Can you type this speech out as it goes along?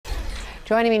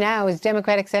Joining me now is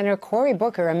Democratic Senator Cory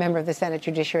Booker, a member of the Senate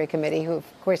Judiciary Committee, who, of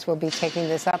course, will be taking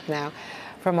this up now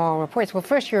from all reports. Well,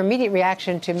 first, your immediate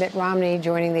reaction to Mitt Romney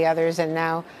joining the others, and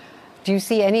now, do you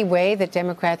see any way that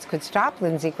Democrats could stop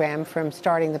Lindsey Graham from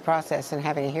starting the process and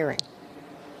having a hearing?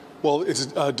 Well,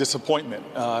 it's a disappointment,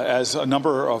 as a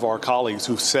number of our colleagues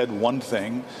who've said one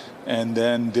thing and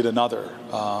then did another.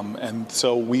 And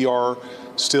so we are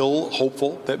still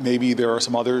hopeful that maybe there are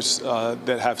some others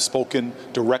that have spoken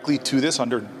directly to this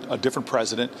under a different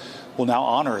president will now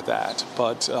honor that.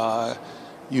 But,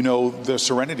 the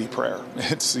serenity prayer.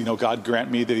 It's, God grant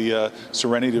me the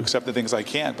serenity to accept the things I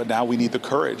can't, but now we need the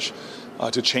courage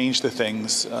to change the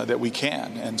things that we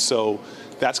can. And so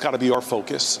that's got to be our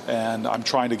focus. And I'm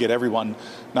trying to get everyone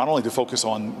not only to focus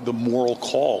on the moral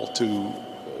call to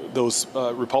those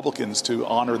Republicans to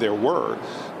honor their word,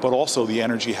 but also the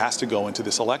energy has to go into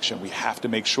this election. We have to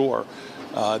make sure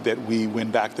that we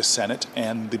win back the Senate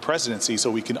and the presidency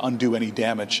so we can undo any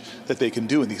damage that they can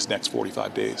do in these next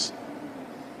 45 days.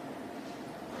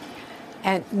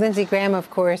 And Lindsey Graham, of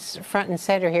course, front and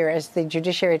center here as the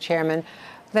Judiciary Chairman.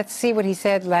 Let's see what he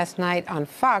said last night on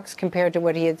Fox compared to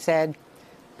what he had said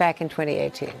back in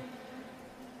 2018.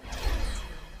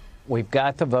 We've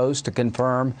got the votes to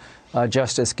confirm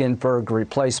Justice Ginsburg's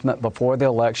replacement before the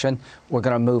election. We're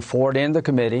going to move forward in the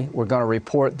committee. We're going to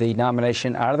report the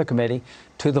nomination out of the committee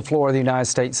to the floor of the United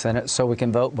States Senate so we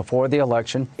can vote before the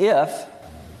election. If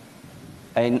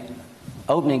an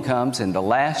opening comes in the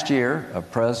last year of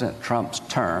President Trump's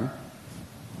term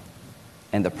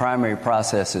and the primary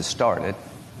process is started,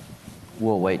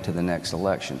 we'll wait to the next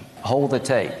election. Hold the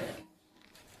tape.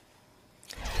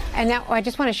 And now I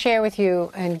just want to share with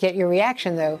you and get your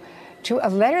reaction, though, to a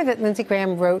letter that Lindsey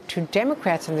Graham wrote to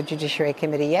Democrats on the Judiciary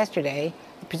Committee yesterday.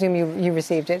 I presume you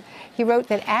received it. He wrote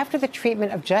that after the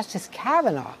treatment of Justice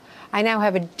Kavanaugh, I now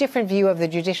have a different view of the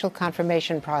judicial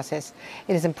confirmation process.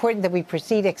 It is important that we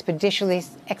proceed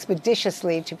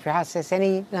expeditiously to process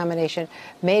any nomination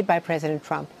made by President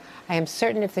Trump. I am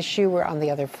certain if the shoe were on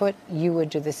the other foot, you would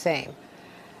do the same.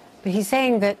 But he's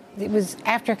saying that it was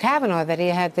after Kavanaugh that he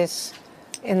had this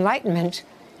enlightenment,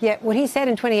 yet what he said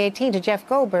in 2018 to Jeff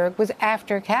Goldberg was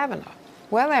after Kavanaugh,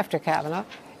 well after Kavanaugh,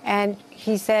 and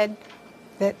he said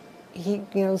that he,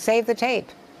 saved the tape,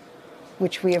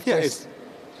 which we, of course,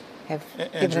 have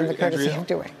given him the courtesy of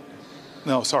doing.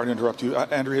 No, sorry to interrupt you.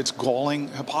 Andrea, it's galling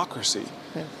hypocrisy.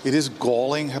 Yeah. It is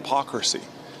galling hypocrisy.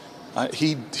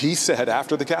 He said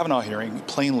after the Kavanaugh hearing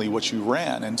plainly what you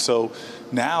ran. And so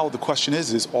now the question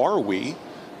is are we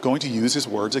going to use his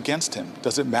words against him?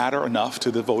 Does it matter enough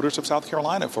to the voters of South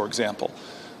Carolina, for example,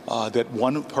 that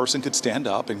one person could stand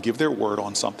up and give their word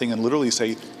on something and literally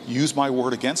say, use my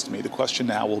word against me? The question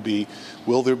now will be,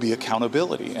 will there be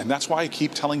accountability? And that's why I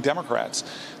keep telling Democrats,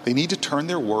 they need to turn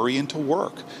their worry into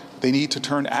work. They need to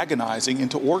turn agonizing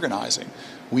into organizing.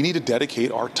 We need to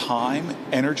dedicate our time,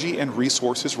 energy, and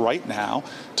resources right now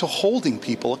to holding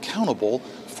people accountable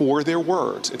for their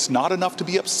words. It's not enough to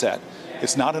be upset.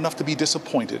 It's not enough to be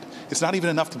disappointed. It's not even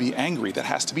enough to be angry. That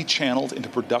has to be channeled into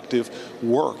productive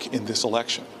work in this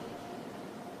election.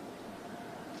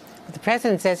 The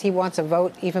president says he wants a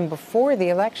vote even before the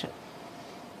election.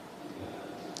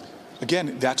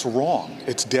 Again, that's wrong.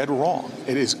 It's dead wrong.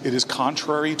 It is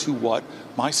contrary to what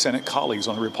my Senate colleagues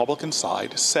on the Republican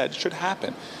side said should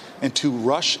happen. And to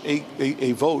rush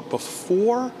a vote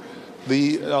before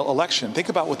the election, think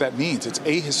about what that means. It's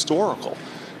ahistorical.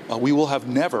 We will have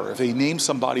never, if they name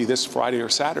somebody this Friday or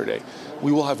Saturday,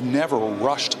 we will have never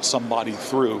rushed somebody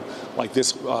through like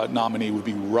this nominee would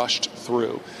be rushed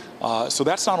through. So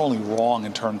that's not only wrong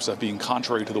in terms of being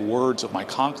contrary to the words of my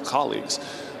colleagues,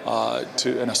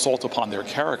 to an assault upon their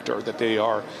character that they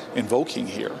are invoking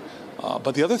here.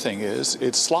 But the other thing is,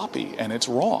 it's sloppy and it's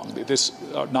wrong. This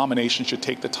nomination should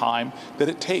take the time that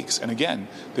it takes. And again,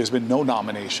 there's been no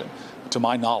nomination, to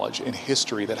my knowledge, in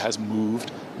history that has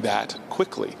moved that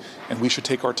quickly. And we should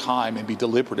take our time and be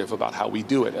deliberative about how we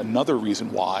do it. Another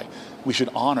reason why we should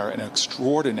honor an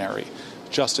extraordinary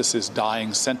justice's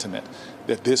dying sentiment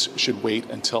that this should wait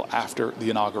until after the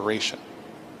inauguration.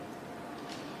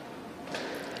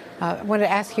 I wanted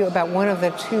to ask you about one of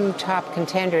the two top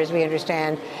contenders, we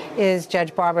understand, is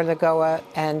Judge Barbara Lagoa,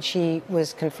 and she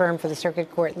was confirmed for the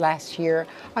Circuit Court last year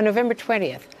on November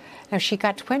 20th. Now, she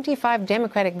got 25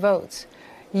 Democratic votes.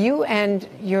 You and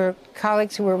your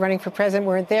colleagues who were running for president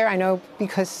weren't there, I know,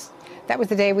 because that was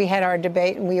the day we had our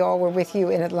debate, and we all were with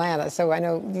you in Atlanta. So I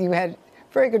know you had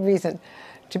very good reason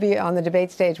to be on the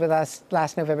debate stage with us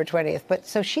last November 20th. But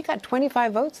so she got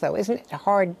 25 votes, though. Isn't it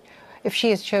hard, if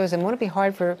she is chosen, won't it be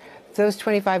hard for those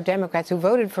 25 Democrats who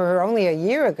voted for her only a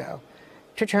year ago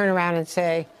to turn around and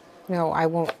say, no, I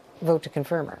won't vote to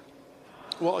confirm her?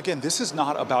 Well, again, this is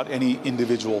not about any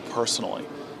individual personally.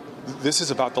 This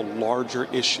is about the larger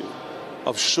issue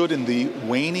of should, in the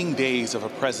waning days of a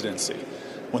presidency,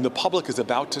 when the public is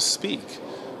about to speak,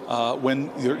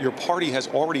 when your party has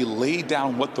already laid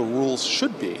down what the rules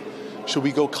should be, should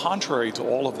we go contrary to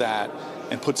all of that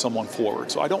and put someone forward?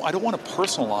 So I don't want to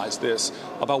personalize this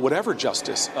about whatever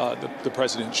justice the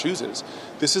president chooses.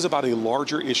 This is about a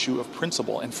larger issue of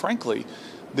principle. And frankly,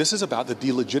 this is about the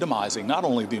delegitimizing not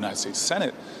only of the United States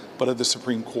Senate, but of the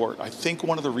Supreme Court. I think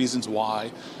one of the reasons why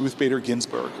Ruth Bader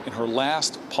Ginsburg, in her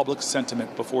last public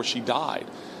sentiment before she died,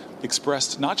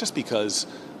 expressed not just because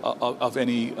of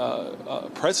any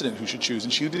president who should choose,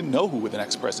 and she didn't know who the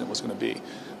next president was going to be,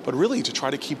 but really to try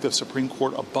to keep the Supreme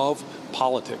Court above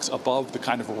politics, above the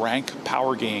kind of rank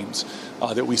power games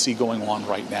that we see going on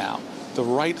right now. The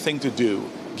right thing to do,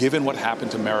 given what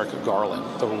happened to Merrick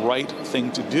Garland, the right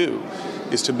thing to do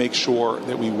is to make sure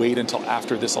that we wait until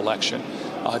after this election.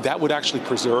 That would actually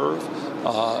preserve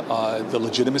the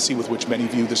legitimacy with which many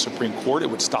view the Supreme Court. It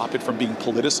would stop it from being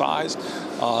politicized,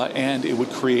 and it would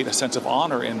create a sense of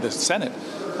honor in the Senate.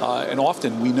 And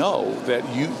often we know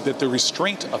that the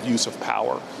restraint of use of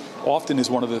power often is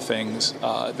one of the things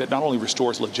that not only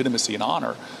restores legitimacy and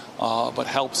honor, but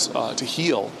helps to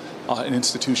heal an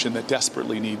institution that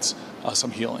desperately needs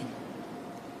some healing.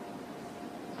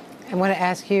 I want to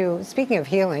ask you, speaking of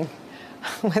healing,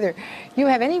 whether you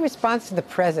have any response to the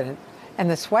president and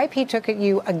the swipe he took at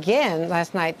you again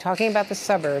last night, talking about the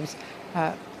suburbs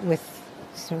with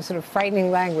some sort of frightening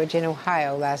language in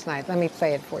Ohio last night. Let me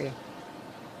play it for you.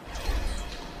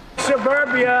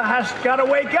 Suburbia has got to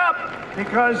wake up,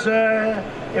 because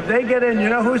if they get in, you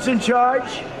know who's in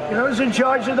charge? You know who's in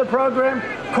charge of the program?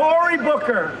 Cory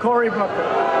Booker. Cory Booker.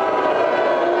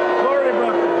 Cory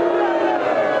Booker.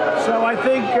 So I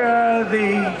think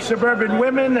the suburban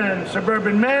women and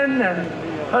suburban men and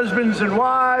husbands and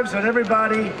wives and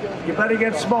everybody, you better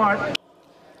get smart.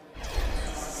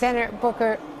 Senator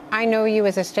Booker, I know you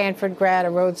as a Stanford grad, a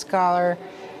Rhodes Scholar,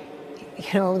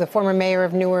 you know, the former mayor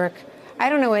of Newark. I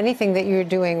don't know anything that you're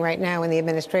doing right now in the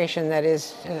administration that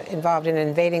is involved in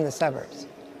invading the suburbs.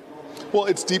 Well,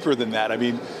 it's deeper than that. I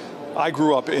mean, I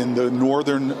grew up in the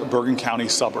northern Bergen County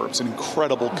suburbs, an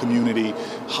incredible community,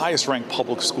 highest ranked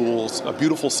public schools,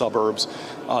 beautiful suburbs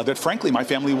that frankly my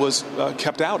family was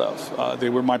kept out of.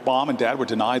 My mom and dad were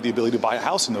denied the ability to buy a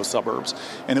house in those suburbs.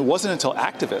 And it wasn't until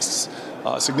activists,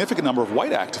 a significant number of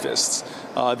white activists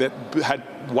that had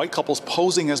white couples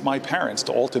posing as my parents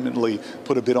to ultimately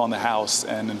put a bid on the house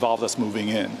and involve us moving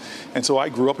in. And so I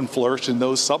grew up and flourished in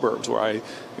those suburbs where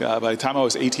by the time I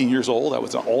was 18 years old, I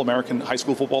was an All-American high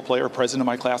school football player, president of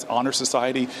my class, honor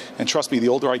society, and trust me, the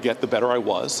older I get, the better I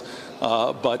was.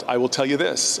 But I will tell you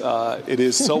this, it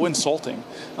is so insulting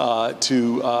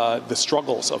to the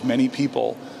struggles of many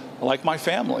people like my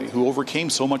family, who overcame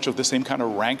so much of the same kind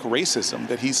of rank racism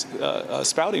that he's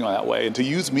spouting on that way, and to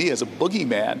use me as a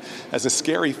boogeyman, as a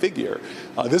scary figure.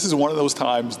 This is one of those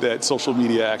times that social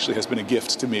media actually has been a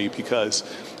gift to me, because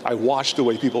I watched the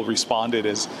way people responded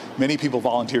as many people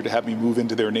volunteered to have me move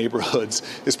into their neighborhoods,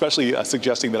 especially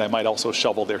suggesting that I might also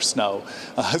shovel their snow.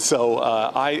 I'm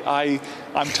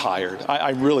tired.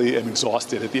 I really am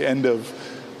exhausted. At the end of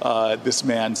this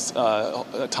man's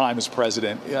time as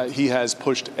president, he has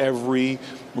pushed every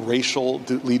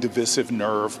racially divisive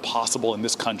nerve possible in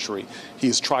this country. He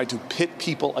has tried to pit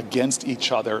people against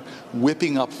each other,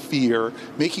 whipping up fear,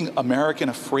 making American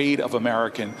afraid of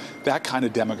American. That kind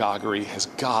of demagoguery has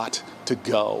got to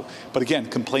go. But again,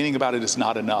 complaining about it is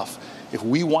not enough. If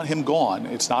we want him gone,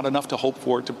 it's not enough to hope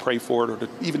for it, to pray for it, or to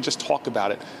even just talk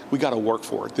about it. We got to work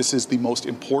for it. This is the most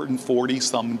important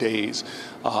 40-some days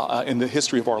in the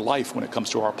history of our life when it comes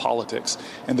to our politics.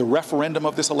 And the referendum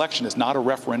of this election is not a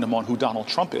referendum on who Donald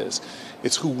Trump is.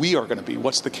 It's who we are going to be.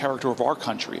 What's the character of our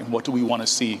country, and what do we want to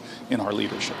see in our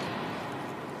leadership?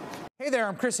 Hey there,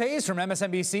 I'm Chris Hayes from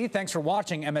MSNBC. Thanks for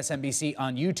watching MSNBC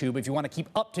on YouTube. If you want to keep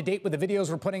up to date with the videos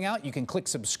we're putting out, you can click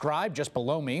subscribe just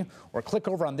below me, or click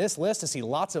over on this list to see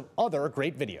lots of other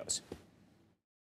great videos.